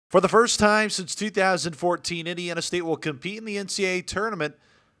For the first time since 2014, Indiana State will compete in the NCAA tournament,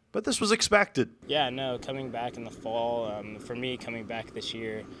 but this was expected. Yeah, no, coming back in the fall, for me coming back this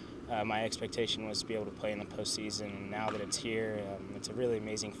year, my expectation was to be able to play in the postseason, and now that it's here, it's a really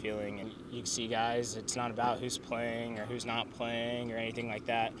amazing feeling. And you see guys, it's not about who's playing or who's not playing or anything like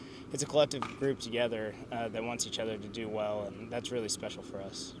that. It's a collective group together that wants each other to do well, and that's really special for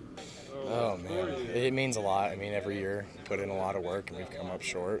us. Oh man, it means a lot. I mean, every year put in a lot of work and we've come up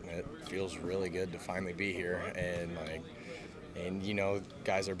short, and it feels really good to finally be here. And you know,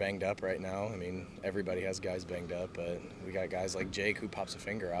 guys are banged up right now. I mean, everybody has guys banged up, but we got guys like Jake who pops a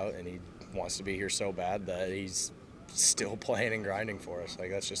finger out and he wants to be here so bad that he's still playing and grinding for us.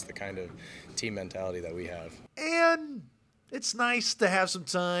 Like, that's just the kind of team mentality that we have. And it's nice to have some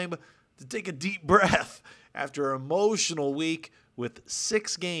time to take a deep breath after an emotional week with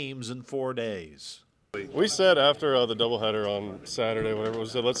 6 games in 4 days. We said after the doubleheader on Saturday, whatever, we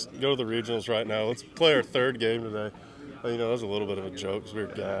said, let's go to the regionals right now. Let's play our 3rd game today. You know, that was a little bit of a joke because we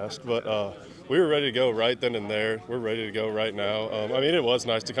were gassed, but we were ready to go right then and there. We're ready to go right now. I mean, it was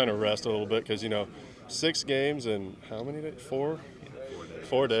nice to kind of rest a little bit because, you know, 6 games in how many days? 4?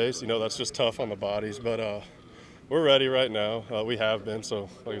 4 days. You know, that's just tough on the bodies, but we're ready right now. We have been, so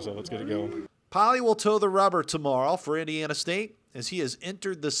like I said, let's get it going. Polly will toe the rubber tomorrow for Indiana State as he has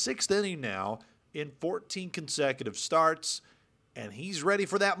entered the 6th inning now in 14 consecutive starts, and he's ready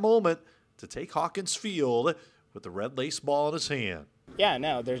for that moment to take Hawkins Field with the red lace ball in his hand. Yeah,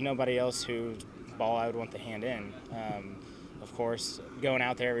 no, there's nobody else whose ball I would want to hand in. Of course, going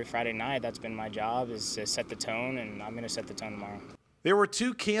out there every Friday night, that's been my job, is to set the tone, and I'm going to set the tone tomorrow. There were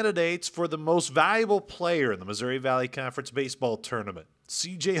 2 candidates for the most valuable player in the Missouri Valley Conference baseball tournament.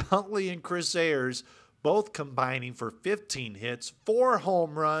 C.J. Huntley and Chris Ayers, both combining for 15 hits, 4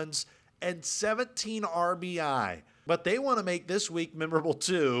 home runs, and 17 RBI. But they want to make this week memorable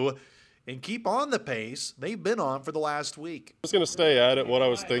too and keep on the pace they've been on for the last week. I'm just going to stay at it, what I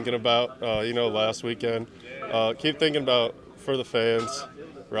was thinking about, you know, last weekend. Keep thinking about for the fans.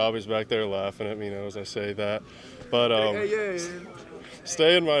 Robbie's back there laughing at me, you know, as I say that. But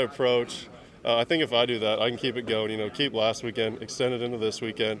stay in my approach. I think if I do that, I can keep it going, you know, keep last weekend, extend it into this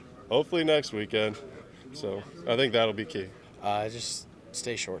weekend, hopefully next weekend. So I think that'll be key. Just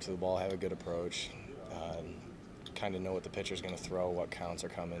stay short to the ball, have a good approach, kind of know what the pitcher's going to throw, what counts are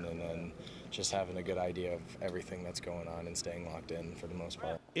coming, and then just having a good idea of everything that's going on and staying locked in for the most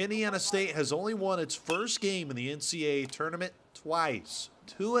part. Indiana State has only won its first game in the NCAA tournament twice,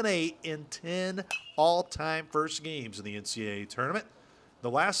 2-8 in 10 all-time first games in the NCAA tournament. The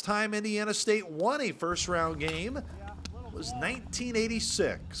last time Indiana State won a first-round game was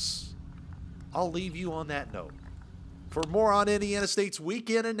 1986. I'll leave you on that note. For more on Indiana State's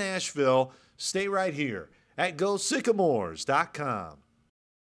weekend in Nashville, stay right here at GoSycamores.com.